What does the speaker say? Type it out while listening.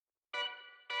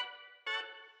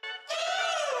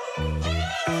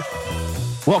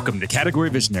Welcome to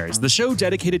Category Visionaries, the show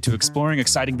dedicated to exploring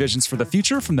exciting visions for the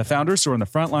future from the founders who are on the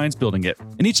front lines building it.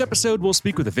 In each episode, we'll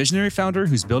speak with a visionary founder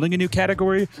who's building a new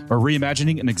category or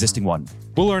reimagining an existing one.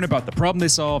 We'll learn about the problem they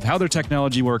solve, how their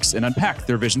technology works, and unpack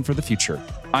their vision for the future.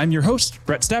 I'm your host,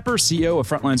 Brett Stapper, CEO of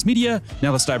Frontlines Media.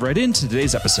 Now let's dive right into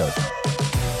today's episode.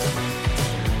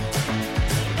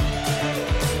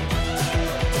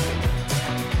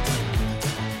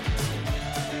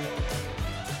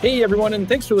 Hey everyone, and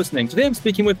thanks for listening. Today I'm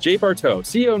speaking with Jay Bartot,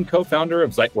 CEO and co-founder of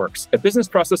Zeitworks, a business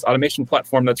process automation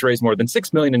platform that's raised more than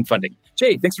 $6 million in funding.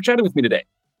 Jay, thanks for chatting with me today.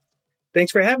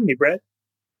 Thanks for having me, Brett.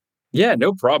 Yeah,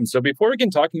 no problem. So before we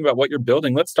begin talking about what you're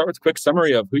building, let's start with a quick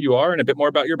summary of who you are and a bit more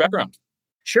about your background.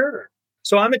 Sure.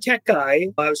 So I'm a tech guy.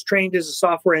 I was trained as a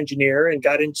software engineer and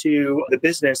got into the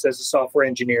business as a software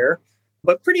engineer.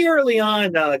 But pretty early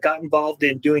on, got involved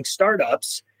in doing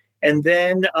startups. And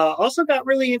then also got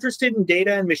really interested in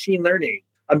data and machine learning.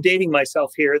 I'm dating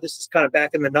myself here. This is kind of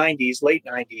back in the 90s, late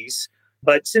 90s.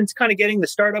 But since kind of getting the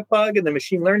startup bug and the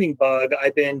machine learning bug,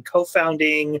 I've been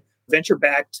co-founding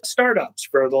venture-backed startups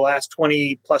for the last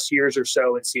 20 plus years or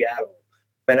so in Seattle.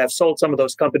 And I've sold some of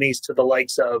those companies to the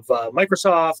likes of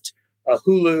Microsoft,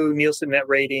 Hulu, Nielsen Net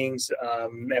Ratings,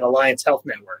 and Alliance Health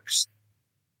Networks.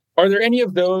 Are there any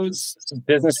of those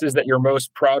businesses that you're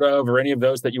most proud of or any of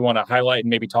those that you want to highlight and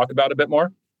maybe talk about a bit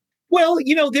more? Well,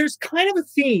 there's kind of a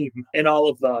theme in all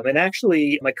of them. And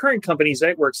actually, my current company,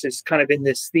 Zeitworks, is kind of in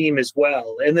this theme as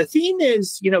well. And the theme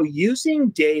is, using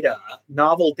data,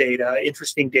 novel data,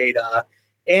 interesting data,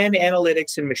 and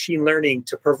analytics and machine learning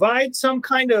to provide some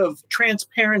kind of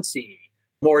transparency,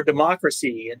 more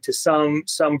democracy into some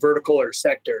vertical or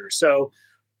sector. So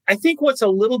I think what's a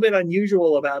little bit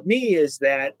unusual about me is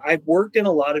that I've worked in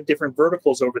a lot of different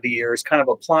verticals over the years, kind of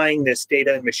applying this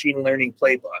data and machine learning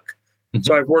playbook. Mm-hmm.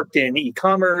 So I've worked in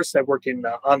e-commerce, I've worked in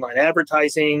online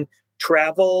advertising,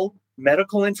 travel,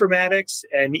 medical informatics,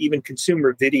 and even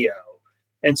consumer video.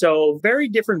 And so very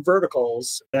different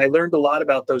verticals. And I learned a lot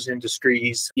about those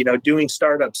industries, doing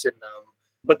startups in them.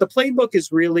 But the playbook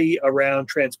is really around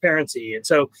transparency. And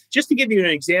so just to give you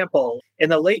an example, in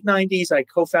the late 90s, I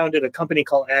co-founded a company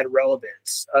called Ad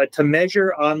Relevance to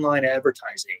measure online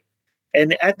advertising.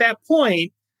 And at that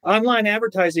point, online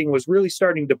advertising was really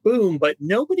starting to boom, but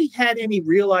nobody had any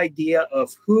real idea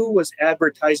of who was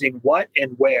advertising what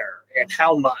and where and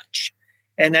how much.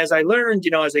 And as I learned,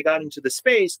 as I got into the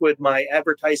space with my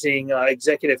advertising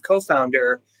executive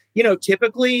co-founder,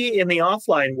 typically in the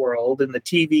offline world, in the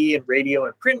TV and radio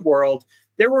and print world,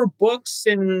 there were books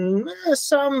and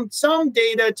some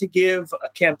data to give a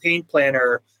campaign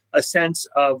planner a sense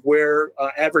of where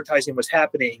advertising was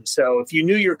happening. So if you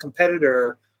knew your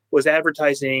competitor was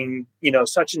advertising,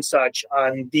 such and such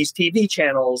on these TV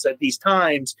channels at these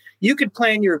times, you could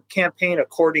plan your campaign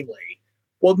accordingly.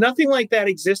 Well, nothing like that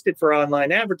existed for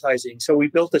online advertising. So we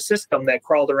built a system that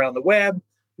crawled around the web,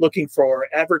 looking for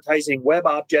advertising web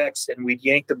objects, and we'd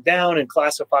yank them down and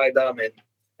classify them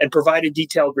and provide a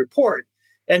detailed report.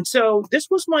 And so this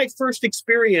was my first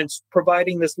experience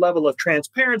providing this level of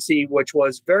transparency, which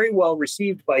was very well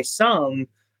received by some,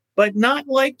 but not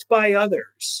liked by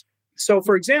others. So,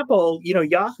 for example,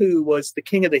 Yahoo was the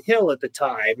king of the hill at the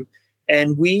time,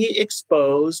 and we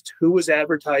exposed who was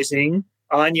advertising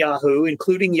on Yahoo,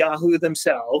 including Yahoo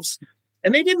themselves,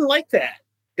 and they didn't like that.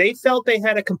 They felt they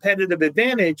had a competitive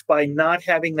advantage by not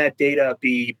having that data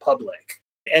be public.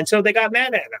 And so they got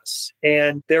mad at us.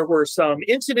 And there were some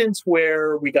incidents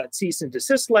where we got cease and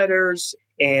desist letters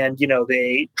and,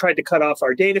 they tried to cut off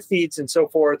our data feeds and so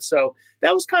forth. So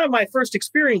that was kind of my first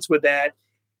experience with that.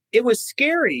 It was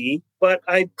scary, but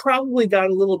I probably got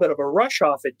a little bit of a rush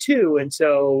off it too. And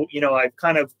so, I've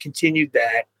kind of continued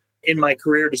that in my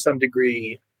career to some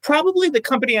degree. Probably the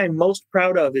company I'm most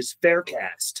proud of is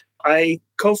Faircast. I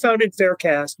co-founded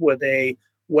Faircast with a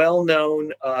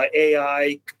well-known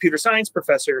AI computer science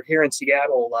professor here in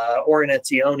Seattle, Oren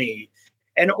Etzioni.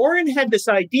 And Oren had this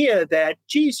idea that,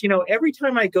 every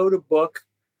time I go to book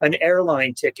an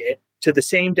airline ticket to the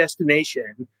same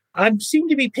destination, I seem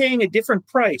to be paying a different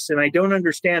price, and I don't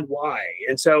understand why.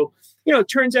 And so, it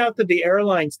turns out that the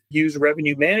airlines use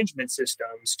revenue management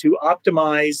systems to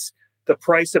optimize the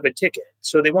price of a ticket.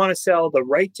 So they want to sell the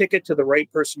right ticket to the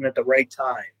right person at the right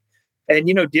time. And,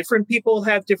 different people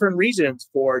have different reasons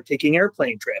for taking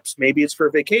airplane trips. Maybe it's for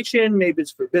vacation, maybe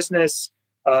it's for business,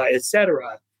 et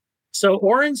cetera. So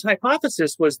Oren's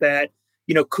hypothesis was that,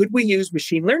 could we use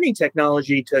machine learning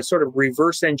technology to sort of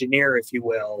reverse engineer, if you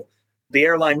will, the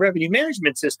airline revenue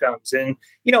management systems? And,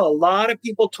 a lot of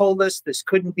people told us this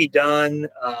couldn't be done.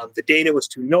 The data was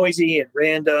too noisy and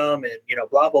random and,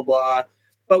 blah, blah, blah.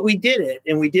 But we did it,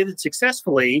 and we did it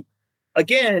successfully.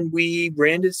 again, we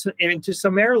ran into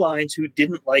some airlines who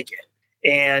didn't like it.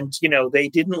 And, they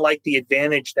didn't like the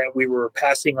advantage that we were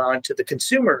passing on to the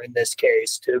consumer in this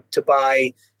case to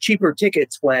buy cheaper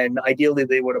tickets when ideally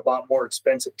they would have bought more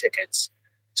expensive tickets.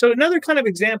 So another kind of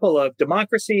example of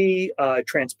democracy,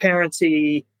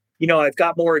 transparency. I've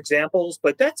got more examples,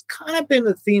 but that's kind of been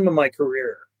the theme of my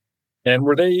career. And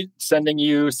were they sending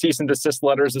you cease and desist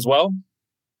letters as well?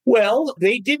 Well,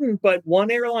 they didn't, but one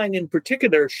airline in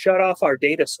particular shut off our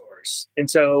data source. And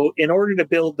so in order to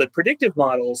build the predictive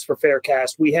models for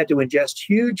Farecast, we had to ingest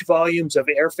huge volumes of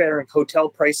airfare and hotel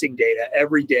pricing data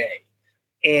every day.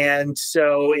 And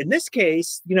so in this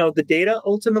case, the data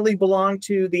ultimately belonged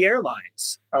to the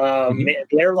airlines. The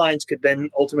airlines could then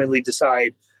ultimately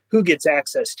decide who gets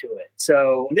access to it.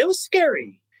 So it was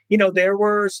scary. There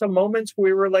were some moments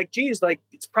where we were like, geez,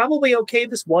 it's probably okay.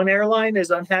 This one airline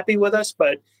is unhappy with us,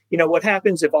 but what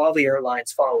happens if all the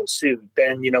airlines follow suit?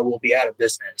 Then, we'll be out of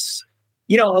business.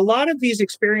 A lot of these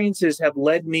experiences have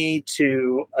led me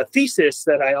to a thesis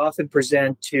that I often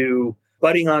present to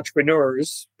budding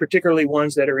entrepreneurs, particularly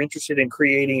ones that are interested in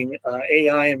creating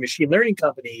AI and machine learning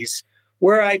companies,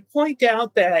 where I point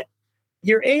out that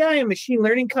your AI and machine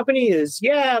learning company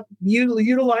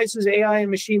utilizes AI and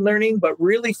machine learning, but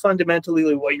really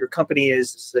fundamentally what your company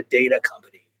is a data company.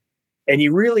 And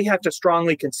you really have to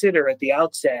strongly consider at the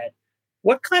outset,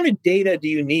 what kind of data do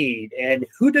you need and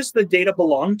who does the data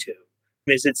belong to?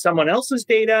 Is it someone else's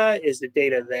data? Is it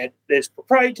data that is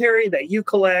proprietary that you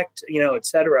collect, et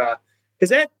cetera?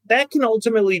 Because that can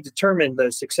ultimately determine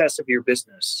the success of your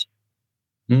business.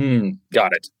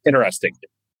 Got it. Interesting.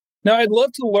 Now, I'd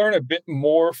love to learn a bit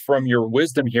more from your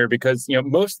wisdom here because,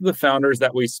 most of the founders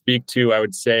that we speak to, I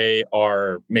would say,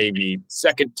 are maybe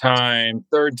second time,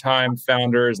 third time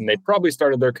founders, and they probably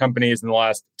started their companies in the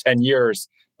last 10 years.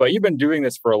 But you've been doing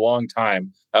this for a long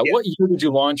time. What year did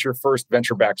you launch your first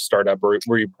venture-backed startup, or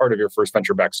were you part of your first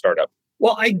venture-backed startup?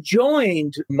 Well, I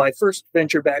joined my first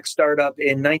venture-backed startup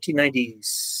in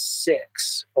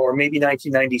 1996 or maybe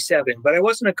 1997, but I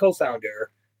wasn't a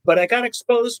co-founder. But I got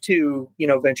exposed to,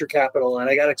 venture capital, and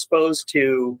I got exposed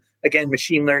to, again,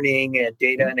 machine learning and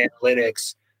data and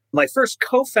analytics. My first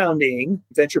co-founding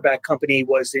venture-backed company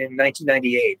was in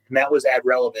 1998, and that was Ad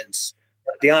Relevance,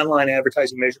 the online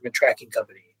advertising measurement tracking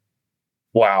company.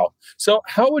 Wow. So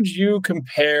how would you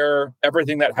compare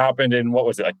everything that happened in,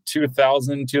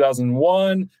 2000,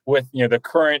 2001 with, the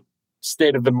current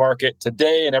state of the market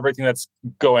today and everything that's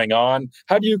going on?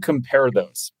 How do you compare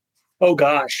those? Oh,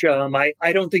 gosh, I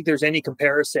don't think there's any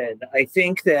comparison. I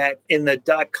think that in the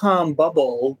dot-com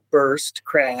bubble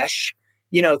crash,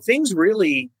 things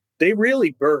really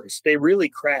burst. They really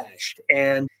crashed.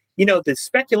 And, the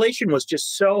speculation was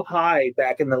just so high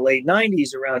back in the late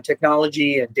 90s around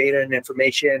technology and data and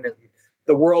information and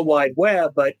the World Wide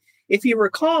Web. But if you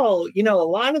recall, a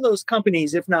lot of those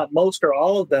companies, if not most or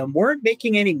all of them, weren't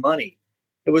making any money.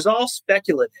 It was all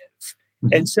speculative.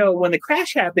 And so when the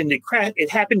crash happened, it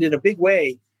happened in a big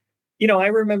way. I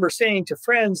remember saying to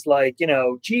friends it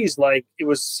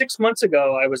was 6 months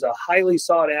ago, I was a highly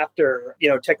sought after,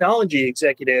 technology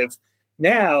executive.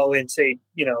 Now in say,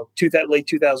 late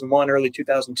 2001, early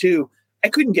 2002, I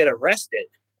couldn't get arrested.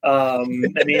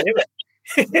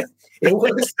 It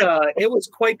was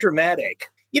quite dramatic.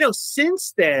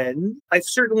 Since then, I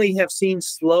certainly have seen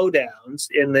slowdowns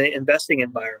in the investing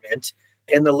environment.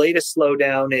 And the latest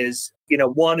slowdown is,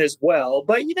 one as well.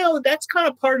 But, that's kind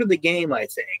of part of the game, I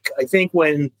think. I think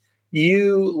when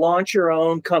you launch your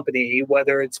own company,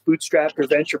 whether it's bootstrapped or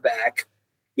venture-backed,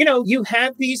 you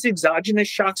have these exogenous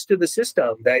shocks to the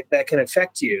system that can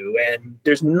affect you. And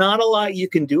there's not a lot you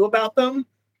can do about them.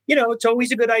 It's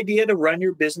always a good idea to run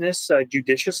your business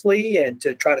judiciously and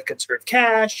to try to conserve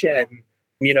cash and,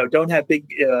 don't have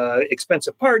big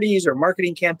expensive parties or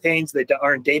marketing campaigns that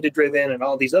aren't data-driven and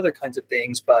all these other kinds of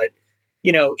things. But,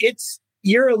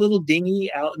 you're a little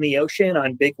dinghy out in the ocean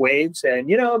on big waves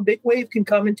and, a big wave can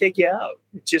come and take you out.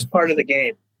 It's just part of the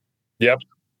game. Yep.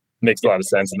 Makes a lot of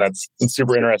sense. And that's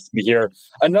super interesting to hear.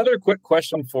 Another quick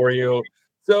question for you.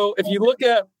 So if you look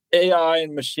at AI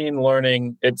and machine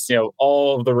learning, it's,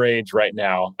 all of the rage right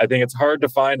now. I think it's hard to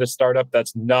find a startup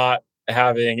that's not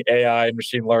having AI and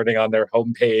machine learning on their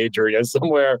homepage or,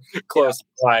 somewhere close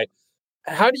by.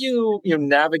 How do you,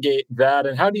 navigate that?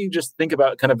 And how do you just think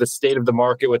about kind of the state of the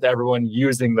market with everyone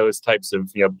using those types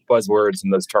of, buzzwords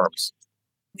and those terms?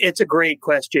 It's a great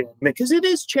question because it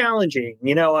is challenging.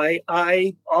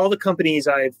 All the companies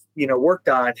I've, worked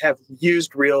on have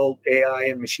used real AI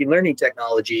and machine learning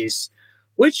technologies,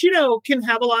 which, can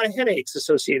have a lot of headaches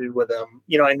associated with them.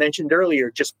 I mentioned earlier,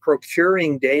 just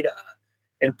procuring data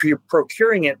and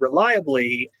procuring it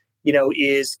reliably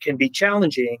can be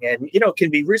challenging and, can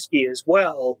be risky as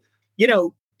well.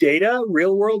 Data,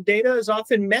 real world data is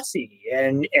often messy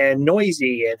and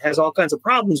noisy and has all kinds of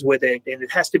problems with it. And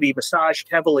it has to be massaged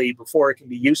heavily before it can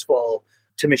be useful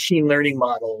to machine learning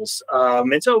models.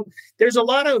 And so there's a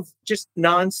lot of just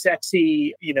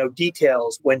non-sexy,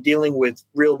 details when dealing with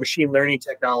real machine learning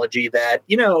technology that,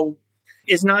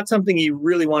 is not something you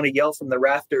really want to yell from the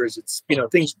rafters. It's,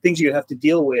 things you have to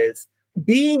deal with.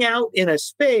 Being out in a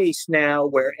space now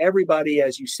where everybody,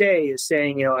 as you say, is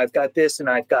saying, I've got this and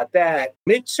I've got that,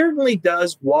 it certainly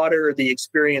does water the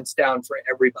experience down for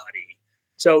everybody.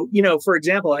 So, for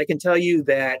example, I can tell you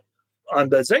that on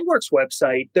the Zeitworks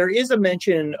website, there is a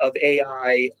mention of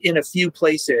AI in a few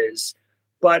places,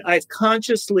 but I've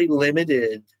consciously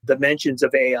limited the mentions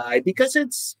of AI because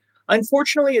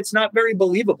unfortunately, it's not very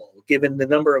believable given the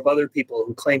number of other people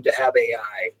who claim to have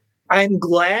AI. I'm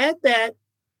glad that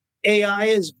AI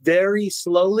is very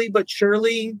slowly but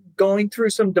surely going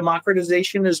through some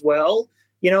democratization as well.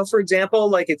 For example,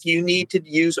 like if you need to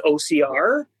use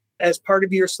OCR as part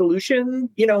of your solution,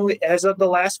 as of the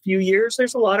last few years,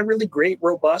 there's a lot of really great,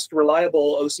 robust,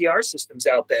 reliable OCR systems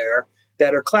out there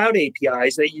that are cloud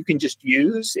APIs that you can just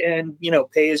use and,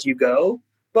 pay as you go.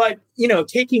 But,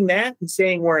 taking that and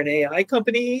saying we're an AI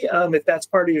company, if that's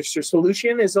part of your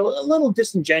solution, is a little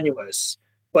disingenuous.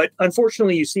 But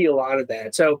unfortunately, you see a lot of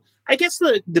that. So I guess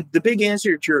the big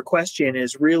answer to your question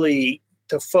is really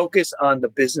to focus on the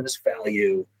business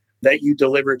value that you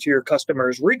deliver to your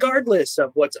customers, regardless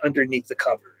of what's underneath the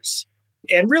covers,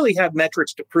 and really have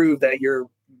metrics to prove that you're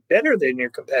better than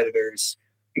your competitors,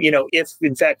 if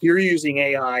in fact you're using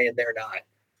AI and they're not.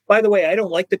 By the way, I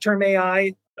don't like the term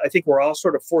AI. I think we're all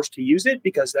sort of forced to use it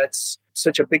because that's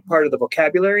such a big part of the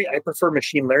vocabulary. I prefer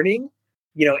machine learning.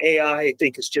 AI, I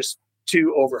think, is just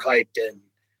too overhyped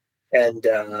and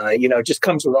just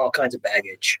comes with all kinds of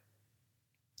baggage.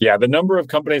 Yeah, the number of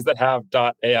companies that have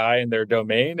 .ai in their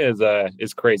domain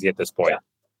is crazy at this point.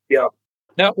 Yeah.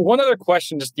 Now, one other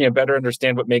question, just better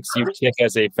understand what makes you tick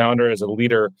as a founder, as a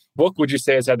leader. Book would you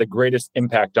say has had the greatest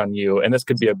impact on you? And this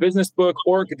could be a business book,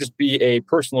 or it could just be a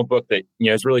personal book that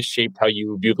has really shaped how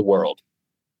you view the world.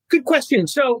 Good question.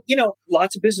 So,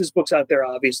 lots of business books out there,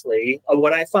 obviously.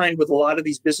 What I find with a lot of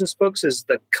these business books is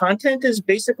the content is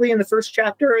basically in the first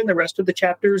chapter, and the rest of the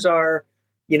chapters are,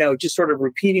 just sort of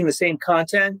repeating the same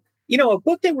content. A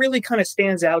book that really kind of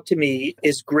stands out to me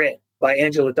is Grit by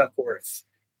Angela Duckworth.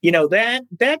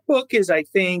 That book is, I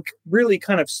think, really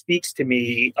kind of speaks to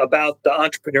me about the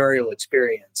entrepreneurial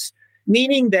experience,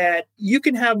 meaning that you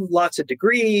can have lots of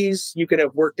degrees, you could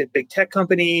have worked at big tech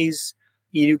companies,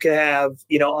 you could have,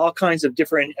 all kinds of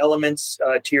different elements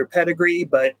to your pedigree.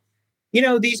 But,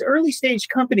 these early stage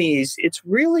companies, it's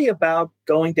really about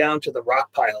going down to the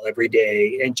rock pile every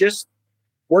day and just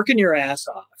working your ass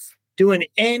off, doing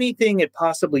anything it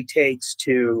possibly takes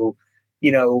to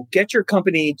get your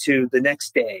company to the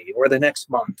next day or the next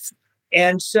month.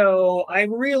 And so I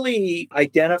really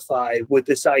identify with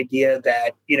this idea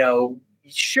that,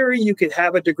 sure, you could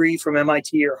have a degree from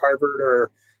MIT or Harvard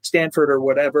or Stanford or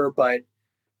whatever, but,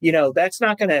 that's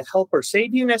not going to help or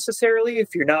save you necessarily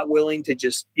if you're not willing to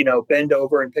just, bend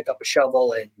over and pick up a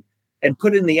shovel and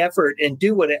put in the effort and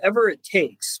do whatever it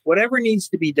takes, whatever needs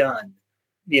to be done,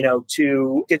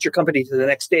 to get your company to the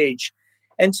next stage.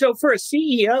 And so for a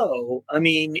CEO, I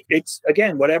mean, it's,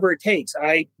 again, whatever it takes.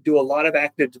 I do a lot of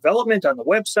active development on the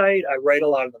website. I write a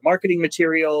lot of the marketing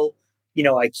material.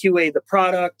 I QA the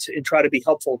product and try to be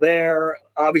helpful there.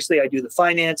 Obviously, I do the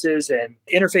finances and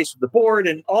interface with the board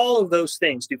and all of those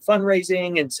things, do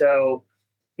fundraising. And so,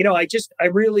 I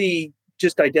really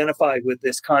just identify with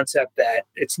this concept that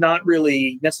it's not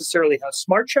really necessarily how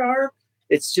smart you are.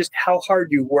 It's just how hard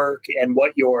you work and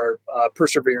what your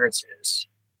perseverance is.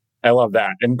 I love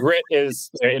that. And Grit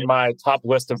is in my top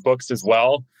list of books as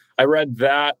well. I read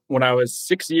that when I was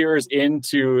 6 years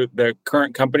into the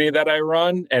current company that I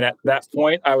run. And at that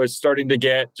point, I was starting to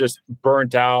get just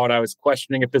burnt out. I was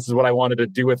questioning if this is what I wanted to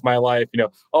do with my life,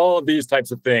 all of these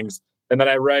types of things. And then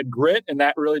I read Grit, and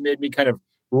that really made me kind of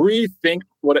rethink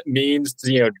what it means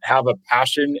to, have a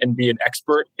passion and be an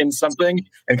expert in something,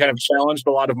 and kind of challenged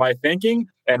a lot of my thinking,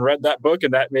 and read that book.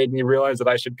 And that made me realize that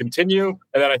I should continue.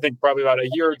 And then I think probably about a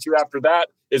year or two after that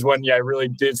is when, I really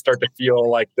did start to feel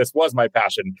like this was my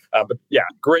passion. But yeah,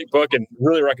 great book, and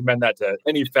really recommend that to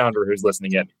any founder who's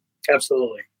listening in.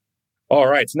 Absolutely. All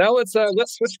right. So now let's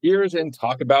switch gears and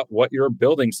talk about what you're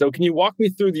building. So can you walk me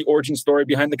through the origin story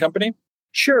behind the company?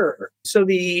 Sure. So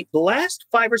the last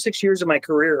 5 or 6 years of my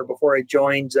career before I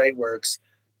joined Zeitworks,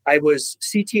 I was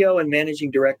CTO and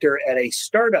managing director at a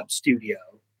startup studio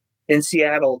in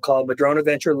Seattle called Madrona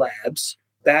Venture Labs.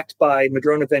 backed by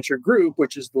Madrona Venture Group,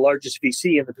 which is the largest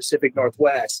VC in the Pacific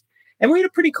Northwest. And we had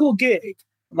a pretty cool gig.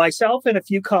 Myself and a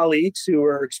few colleagues who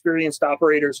are experienced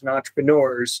operators and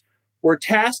entrepreneurs were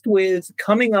tasked with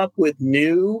coming up with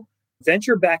new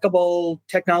venture-backable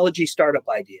technology startup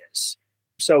ideas.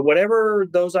 So whatever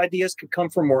those ideas could come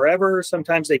from wherever,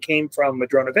 sometimes they came from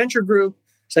Madrona Venture Group,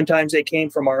 sometimes they came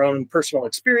from our own personal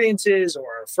experiences or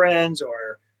our friends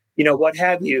or, what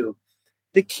have you.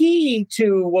 The key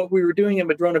to what we were doing in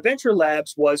Madrona Venture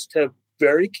Labs was to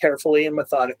very carefully and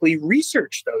methodically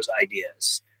research those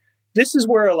ideas. This is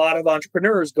where a lot of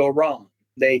entrepreneurs go wrong.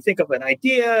 They think of an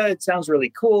idea, it sounds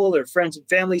really cool, their friends and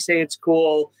family say it's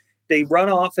cool, they run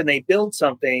off and they build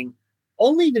something,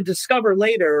 only to discover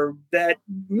later that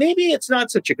maybe it's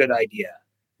not such a good idea.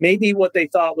 Maybe what they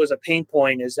thought was a pain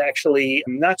point is actually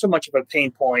not so much of a pain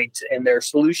point, and their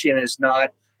solution is not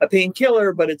a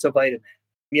painkiller, but it's a vitamin,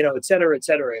 et cetera, et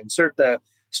cetera. Insert the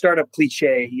startup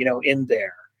cliche, in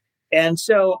there. And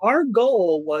so our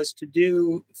goal was to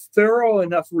do thorough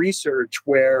enough research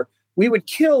where we would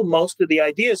kill most of the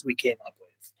ideas we came up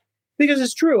with. Because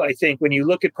it's true, I think, when you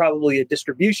look at probably a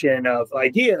distribution of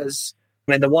ideas,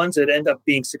 and the ones that end up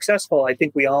being successful, I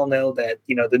think we all know that,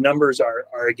 the numbers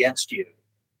are against you.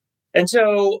 And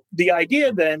so the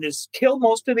idea then is kill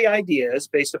most of the ideas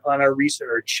based upon our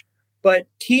research, but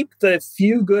keep the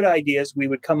few good ideas we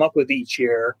would come up with each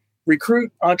year,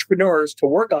 recruit entrepreneurs to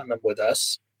work on them with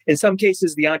us. In some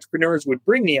cases, the entrepreneurs would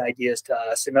bring the ideas to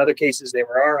us. In other cases, they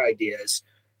were our ideas.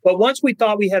 But once we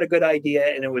thought we had a good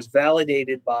idea and it was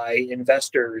validated by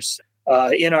investors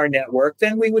in our network,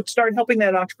 then we would start helping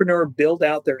that entrepreneur build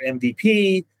out their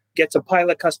MVP, get some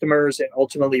pilot customers, and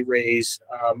ultimately raise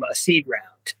a seed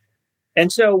round.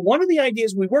 And so one of the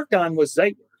ideas we worked on was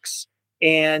Zeitworks.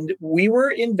 And we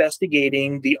were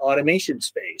investigating the automation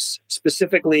space,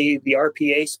 specifically the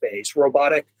RPA space,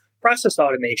 robotic process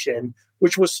automation,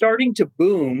 which was starting to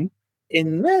boom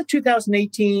in the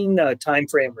 2018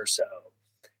 timeframe or so.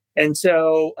 And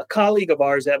so a colleague of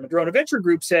ours at Madrona Venture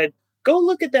Group said, go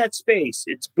look at that space.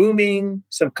 It's booming.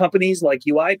 Some companies like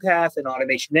UiPath and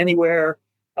Automation Anywhere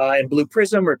and Blue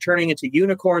Prism are turning into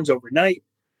unicorns overnight.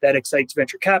 That excites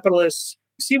venture capitalists.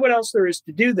 See what else there is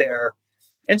to do there.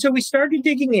 And so we started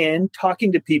digging in,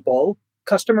 talking to people.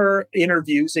 Customer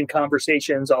interviews and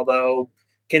conversations, although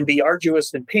can be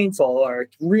arduous and painful, are a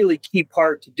really key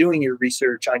part to doing your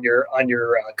research on your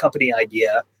company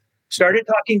idea. Started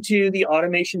talking to the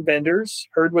automation vendors,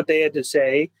 heard what they had to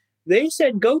say. They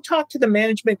said, go talk to the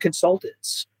management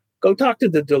consultants. Go talk to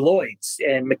the Deloittes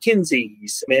and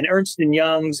McKinsey's and Ernst &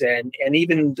 Young's and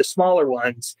even the smaller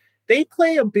ones. They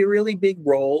play a really big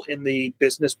role in the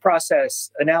business process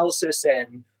analysis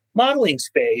and modeling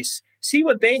space. See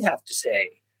what they have to say.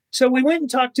 So we went and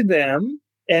talked to them,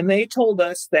 and they told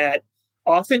us that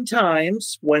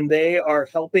oftentimes when they are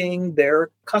helping their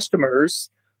customers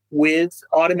with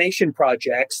automation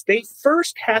projects, they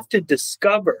first have to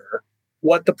discover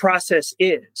what the process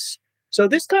is. So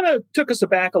this kind of took us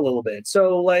aback a little bit.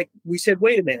 So we said,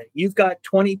 wait a minute, you've got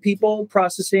 20 people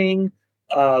processing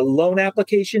loan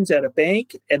applications at a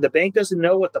bank, and the bank doesn't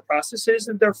know what the process is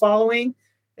that they're following.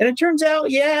 And it turns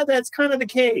out, yeah, that's kind of the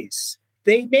case.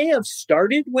 They may have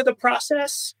started with a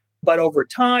process, but over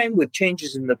time, with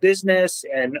changes in the business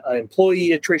and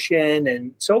employee attrition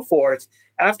and so forth,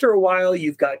 after a while,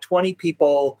 you've got 20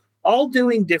 people all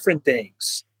doing different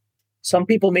things. Some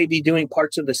people may be doing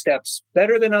parts of the steps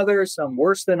better than others, some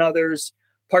worse than others.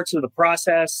 Parts of the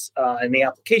process and the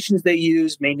applications they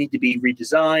use may need to be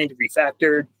redesigned,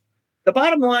 refactored. The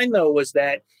bottom line, though, was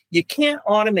that you can't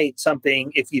automate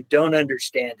something if you don't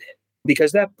understand it,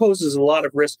 because that poses a lot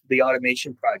of risk to the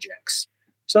automation projects.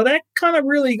 So that kind of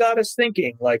really got us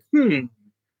thinking,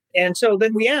 And so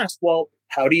then we asked, well,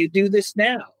 how do you do this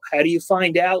now? How do you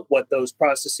find out what those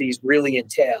processes really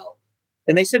entail?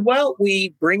 And they said, well,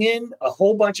 we bring in a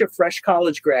whole bunch of fresh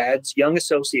college grads, young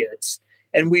associates,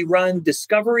 and we run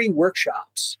discovery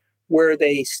workshops where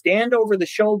they stand over the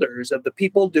shoulders of the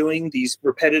people doing these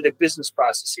repetitive business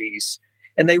processes,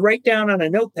 and they write down on a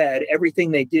notepad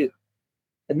everything they do.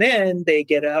 And then they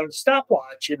get out a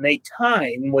stopwatch and they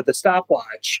time with a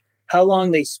stopwatch how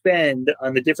long they spend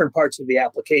on the different parts of the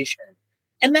application.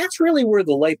 And that's really where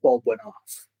the light bulb went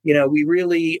off. We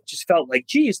really just felt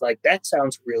that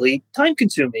sounds really time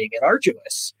consuming and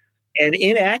arduous and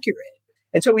inaccurate.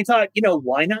 And so we thought,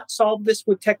 why not solve this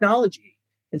with technology?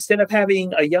 Instead of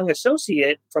having a young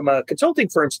associate from a consulting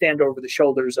firm stand over the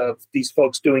shoulders of these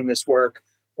folks doing this work,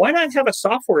 why not have a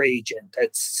software agent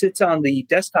that sits on the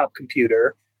desktop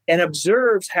computer and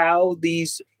observes how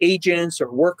these agents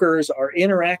or workers are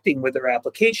interacting with their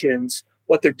applications,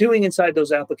 what they're doing inside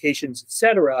those applications, et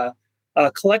cetera,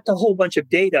 collect a whole bunch of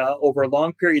data over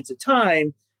long periods of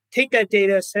time, take that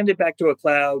data, send it back to a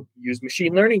cloud, use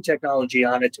machine learning technology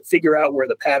on it to figure out where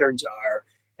the patterns are,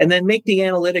 and then make the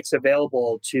analytics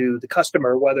available to the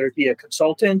customer, whether it be a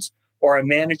consultant or a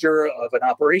manager of an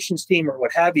operations team or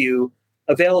what have you,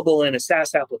 available in a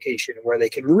SaaS application where they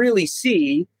can really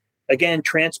see, again,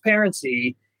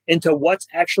 transparency into what's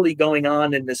actually going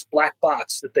on in this black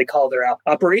box that they call their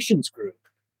operations group.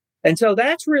 And so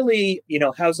that's really,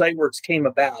 how Zeitworks came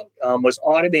about, was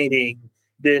automating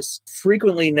this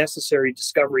frequently necessary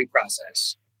discovery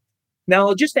process. Now,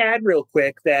 I'll just add real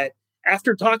quick that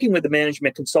after talking with the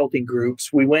management consulting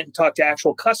groups, we went and talked to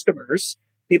actual customers,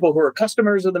 people who are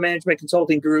customers of the management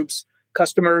consulting groups,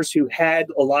 customers who had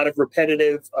a lot of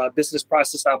repetitive business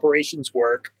process operations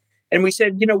work. And we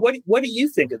said, what do you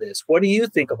think of this? What do you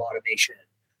think of automation?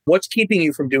 What's keeping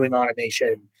you from doing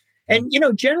automation? And,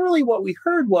 generally what we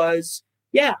heard was,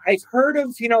 yeah, I've heard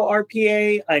of,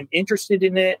 RPA. I'm interested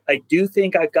in it. I do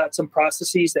think I've got some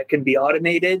processes that can be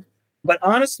automated. But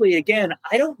honestly, again,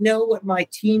 I don't know what my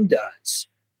team does.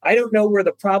 I don't know where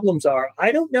the problems are.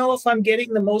 I don't know if I'm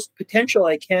getting the most potential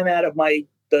I can out of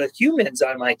the humans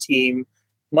on my team,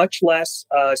 much less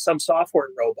some software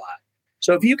robot.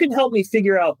 So if you can help me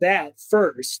figure out that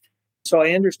first, so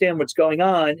I understand what's going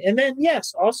on, and then,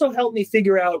 yes, also help me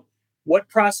figure out what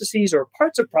processes or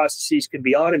parts of processes can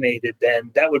be automated, then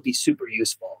that would be super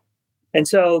useful. And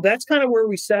so that's kind of where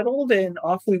we settled and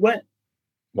off we went.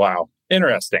 Wow.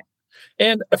 Interesting.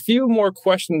 And a few more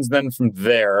questions then from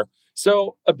there.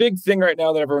 So a big thing right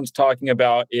now that everyone's talking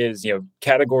about is,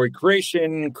 category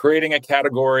creation, creating a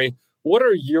category. What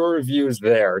are your views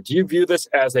there? Do you view this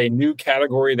as a new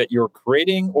category that you're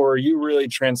creating, or are you really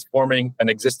transforming an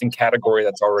existing category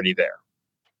that's already there?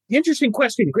 Interesting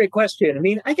question. Great question. I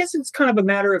mean, I guess it's kind of a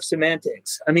matter of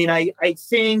semantics. I mean, I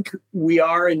think we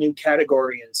are a new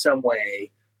category in some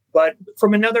way, but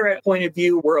from another point of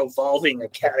view, we're evolving a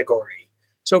category.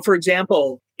 So, for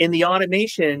example, in the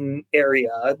automation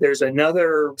area, there's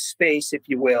another space, if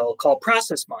you will, called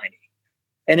process mining.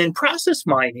 And in process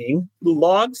mining,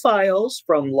 log files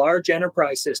from large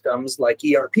enterprise systems like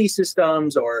ERP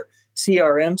systems or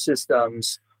CRM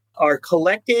systems are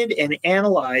collected and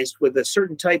analyzed with a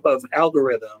certain type of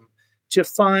algorithm to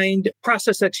find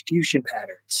process execution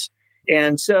patterns.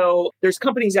 And so there's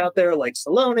companies out there like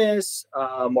Celonis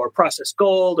or Process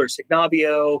Gold or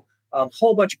Signavio, a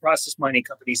whole bunch of process mining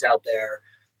companies out there.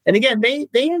 And again, they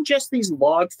ingest these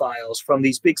log files from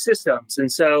these big systems.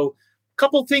 And so a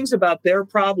couple things about their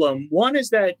problem. One is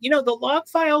that, the log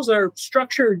files are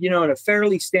structured, in a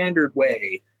fairly standard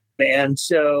way. And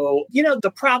so,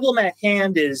 the problem at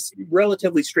hand is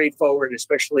relatively straightforward,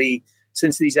 especially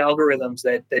since these algorithms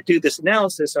that do this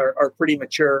analysis are pretty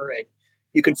mature and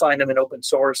you can find them in open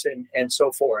source and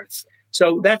so forth.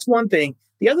 So that's one thing.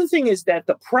 The other thing is that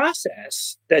the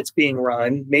process that's being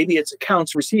run, maybe it's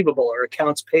accounts receivable or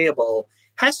accounts payable,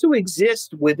 has to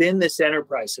exist within this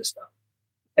enterprise system.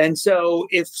 And so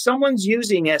if someone's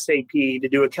using SAP to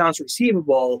do accounts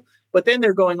receivable, but then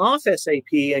they're going off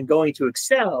SAP and going to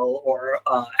Excel or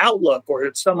Outlook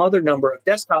or some other number of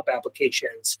desktop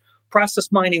applications,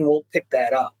 process mining won't pick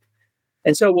that up.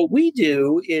 And so what we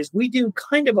do is we do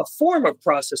kind of a form of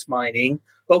process mining,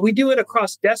 but we do it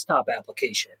across desktop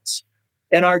applications.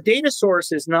 And our data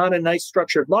source is not a nice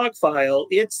structured log file.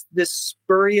 It's this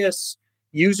spurious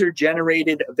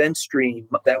user-generated event stream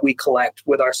that we collect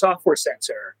with our software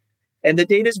sensor. And the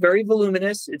data is very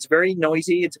voluminous. It's very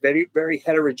noisy. It's very, very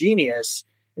heterogeneous.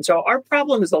 And so our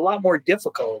problem is a lot more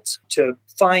difficult to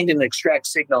find and extract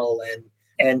signal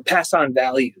and pass on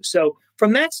value. So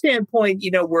from that standpoint,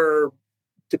 we're,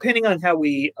 depending on how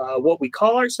what we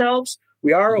call ourselves,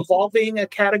 we are evolving a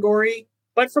category.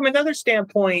 But from another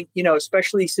standpoint,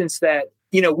 especially since that,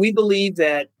 we believe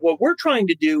that what we're trying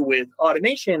to do with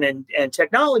automation and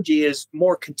technology is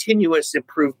more continuous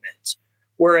improvement.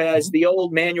 Whereas the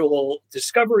old manual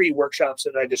discovery workshops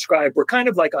that I described were kind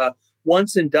of like a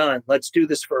once and done. Let's do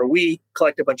this for a week,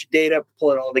 collect a bunch of data,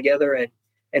 pull it all together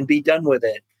and be done with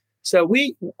it. So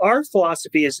our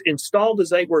philosophy is install the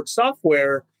Zeitworks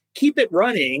software, keep it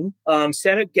running,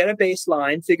 get a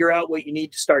baseline, figure out what you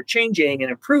need to start changing and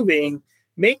improving,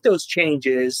 make those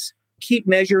changes, keep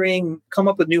measuring, come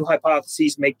up with new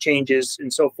hypotheses, make changes,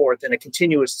 and so forth in a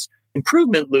continuous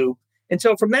improvement loop. And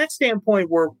so from that standpoint,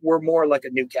 we're more like a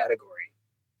new category.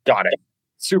 Got it.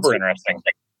 Super interesting.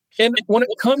 And when it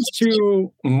comes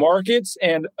to markets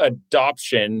and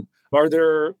adoption, are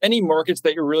there any markets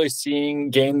that you're really seeing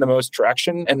gain the most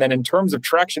traction? And then in terms of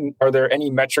traction, are there any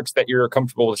metrics that you're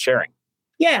comfortable with sharing?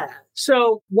 Yeah.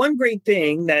 So one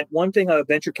thing a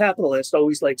venture capitalist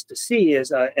always likes to see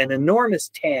is an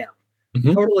enormous TAM.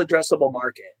 total addressable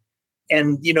market.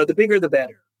 And, the bigger, the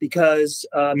better, because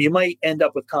you might end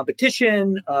up with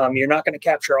competition. You're not going to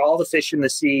capture all the fish in the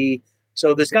sea.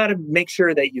 So there's got to make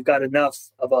sure that you've got enough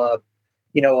of a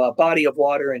body of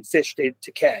water and fish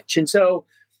to catch. And so,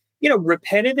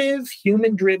 repetitive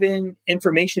human-driven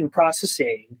information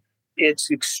processing,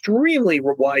 it's extremely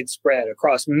widespread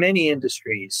across many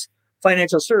industries: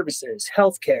 financial services,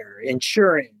 healthcare,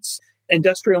 insurance,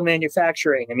 industrial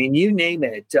manufacturing. I mean, you name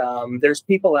it. There's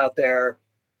people out there,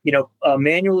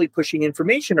 manually pushing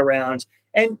information around.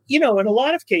 And, in a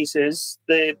lot of cases,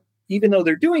 even though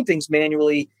they're doing things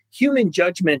manually, human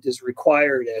judgment is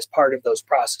required as part of those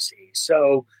processes.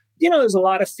 So, there's a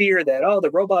lot of fear that,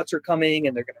 the robots are coming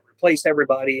and they're going to replace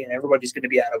everybody and everybody's going to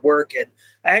be out of work. And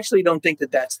I actually don't think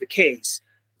that that's the case.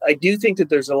 I do think that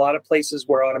there's a lot of places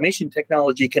where automation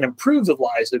technology can improve the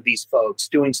lives of these folks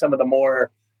doing some of the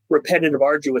more repetitive,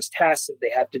 arduous tasks that they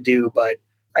have to do. But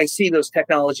I see those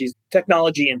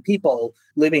technology and people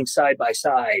living side by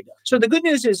side. So the good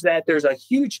news is that there's a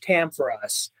huge TAM for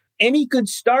us. Any good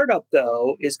startup,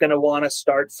 though, is going to want to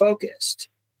start focused.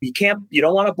 You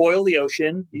don't want to boil the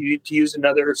ocean, to use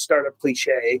another startup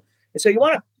cliche. And so you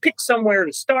want to pick somewhere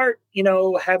to start,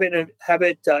 have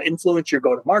it influence your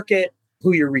go-to-market,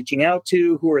 who you're reaching out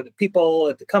to, who are the people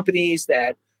at the companies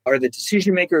that are the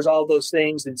decision makers, all those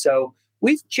things. And so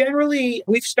we've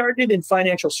started in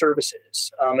financial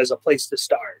services as a place to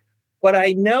start. But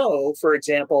I know, for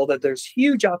example, that there's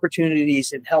huge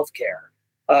opportunities in healthcare,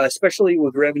 especially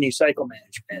with revenue cycle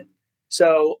management.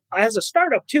 So as a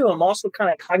startup too, I'm also kind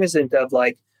of cognizant of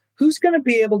who's going to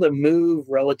be able to move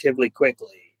relatively quickly.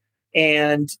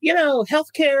 And,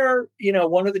 healthcare,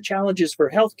 one of the challenges for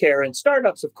healthcare and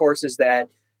startups, of course, is that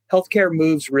healthcare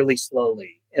moves really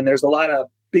slowly. And there's a lot of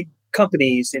big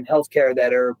companies in healthcare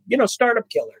that are, startup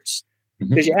killers.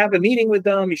 Because you have a meeting with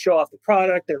them, you show off the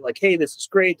product. They're like, hey, this is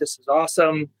great. This is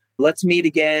awesome. Let's meet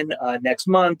again next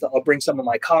month. I'll bring some of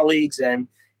my colleagues. And,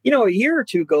 a year or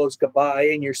two goes by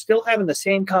and you're still having the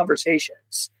same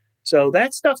conversations. So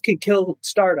that stuff can kill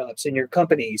startups in your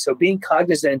company. So being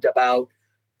cognizant about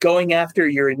going after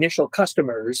your initial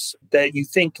customers that you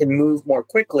think can move more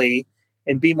quickly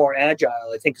and be more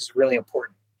agile, I think is really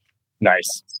important.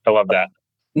 Nice. I love that.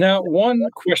 Now, one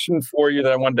question for you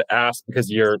that I wanted to ask,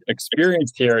 because you're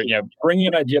experienced here, bringing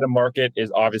an idea to market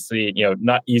is obviously,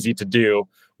 not easy to do.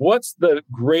 What's the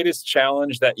greatest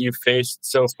challenge that you've faced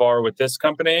so far with this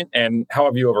company, and how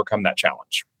have you overcome that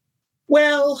challenge?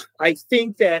 Well, I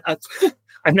think that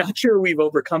I'm not sure we've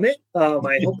overcome it.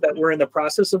 I hope that we're in the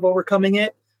process of overcoming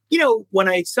it.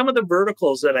 Some of the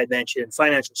verticals that I mentioned,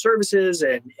 financial services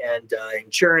and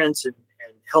insurance and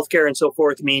healthcare and so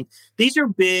forth, I mean, these are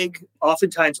big,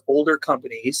 oftentimes older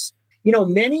companies.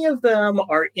 Many of them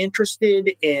are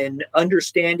interested in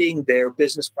understanding their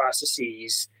business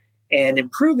processes and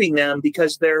improving them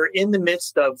because they're in the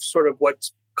midst of sort of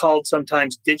what's called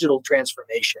sometimes digital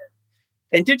transformation.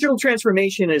 And digital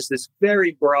transformation is this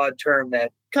very broad term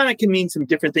that kind of can mean some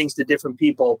different things to different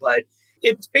people, but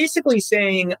it's basically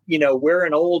saying, we're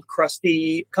an old,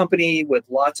 crusty company with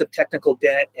lots of technical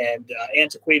debt and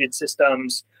antiquated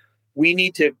systems. We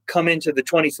need to come into the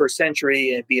 21st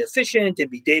century and be efficient and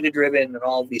be data-driven and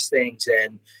all of these things.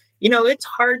 And, it's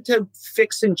hard to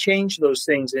fix and change those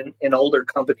things in older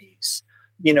companies.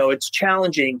 It's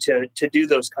challenging to do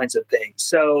those kinds of things.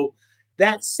 So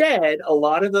that said, a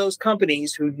lot of those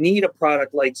companies who need a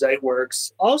product like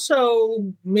Zeitworks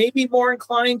also may be more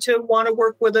inclined to want to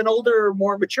work with an older,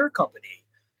 more mature company.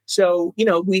 So,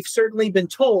 we've certainly been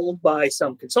told by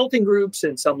some consulting groups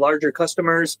and some larger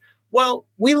customers, well,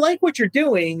 we like what you're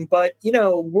doing, but,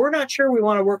 we're not sure we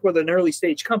want to work with an early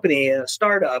stage company, a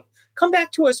startup. Come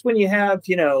back to us when you have,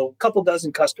 a couple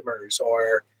dozen customers,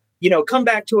 or come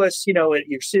back to us, at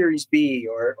your Series B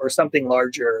or something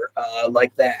larger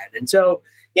like that. And so,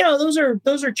 those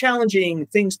are challenging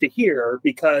things to hear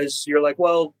because you're like,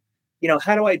 well,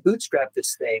 how do I bootstrap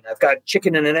this thing? I've got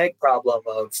chicken and an egg problem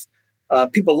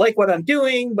of people like what I'm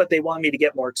doing, but they want me to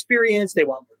get more experience. They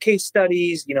want more case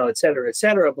studies, et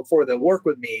cetera, before they'll work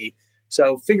with me.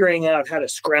 So figuring out how to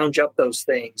scrounge up those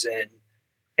things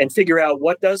and figure out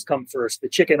what does come first, the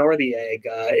chicken or the egg,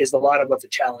 is a lot of what the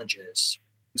challenge is.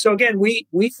 So again,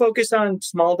 we focus on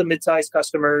small to mid-sized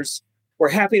customers. We're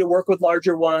happy to work with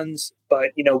larger ones,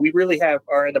 but we really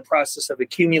are in the process of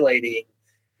accumulating,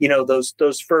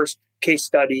 those first case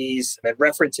studies and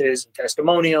references and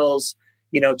testimonials,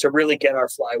 to really get our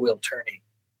flywheel turning.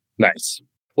 Nice.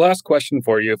 Last question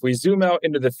for you. If we zoom out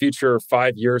into the future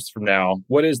 5 years from now,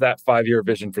 what is that 5-year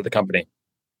vision for the company?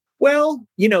 Well,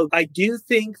 I do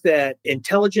think that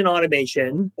intelligent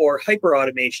automation or hyper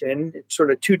automation,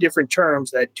 sort of two different terms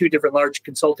that two different large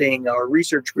consulting or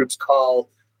research groups call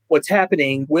what's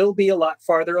happening, will be a lot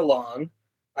farther along.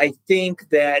 I think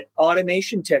that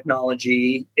automation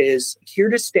technology is here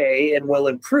to stay and will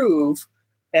improve.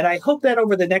 And I hope that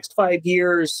over the next 5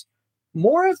 years,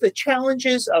 more of the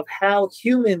challenges of how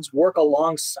humans work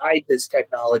alongside this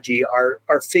technology are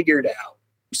figured out.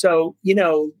 So,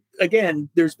 again,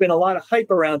 there's been a lot of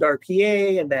hype around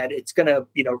RPA and that it's going to,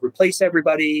 replace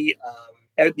everybody.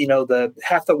 The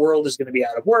half the world is going to be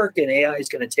out of work and AI is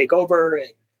going to take over,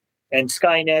 and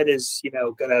Skynet is,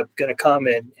 going to come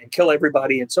and kill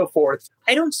everybody and so forth.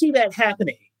 I don't see that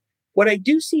happening. What I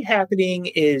do see happening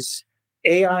is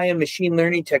AI and machine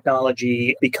learning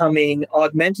technology becoming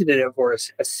augmentative or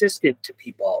assistive to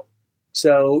people.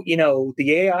 So,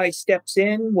 the AI steps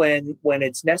in when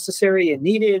it's necessary and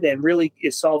needed and really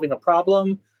is solving a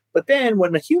problem. But then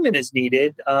when the human is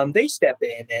needed, they step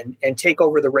in and take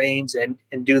over the reins and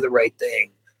do the right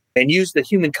thing and use the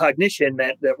human cognition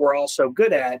that we're all so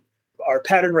good at, our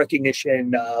pattern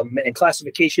recognition and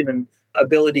classification and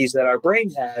abilities that our brain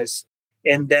has,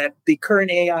 and that the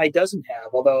current AI doesn't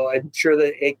have, although I'm sure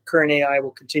that current AI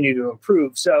will continue to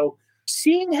improve. So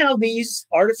seeing how these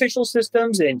artificial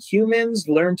systems and humans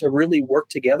learn to really work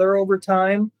together over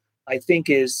time, I think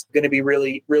is going to be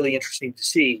really, really interesting to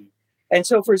see. And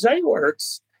so for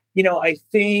Zeitworks, I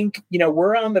think,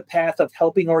 we're on the path of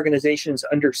helping organizations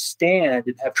understand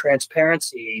and have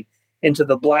transparency into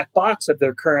the black box of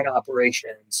their current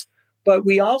operations. But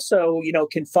we also,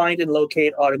 can find and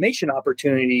locate automation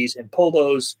opportunities and pull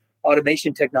those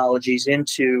automation technologies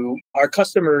into our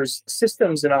customers'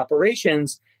 systems and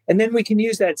operations. And then we can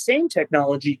use that same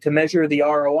technology to measure the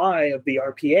ROI of the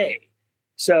RPA.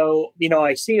 So,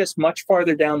 I see us much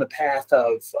farther down the path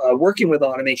of working with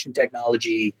automation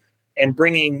technology and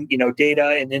bringing,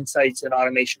 data and insights and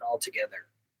automation all together.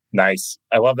 Nice.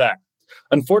 I love that.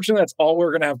 Unfortunately, that's all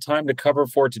we're going to have time to cover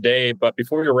for today. But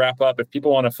before we wrap up, if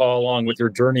people want to follow along with your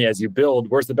journey as you build,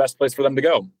 where's the best place for them to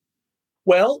go?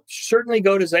 Well, certainly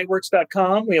go to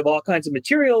Zeitworks.com. We have all kinds of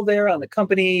material there on the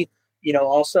company.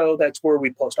 Also, that's where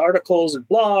we post articles and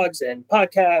blogs and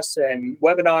podcasts and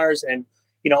webinars and,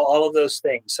 all of those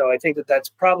things. So I think that that's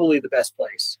probably the best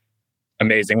place.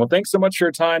 Amazing. Well, thanks so much for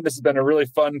your time. This has been a really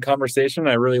fun conversation.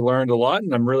 I really learned a lot,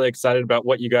 and I'm really excited about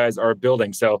what you guys are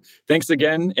building. So thanks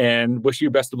again, and wish you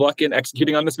best of luck in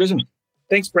executing on this vision.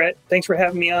 Thanks, Brett. Thanks for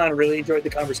having me on. Really enjoyed the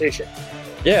conversation.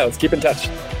 Yeah, let's keep in touch.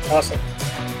 Awesome.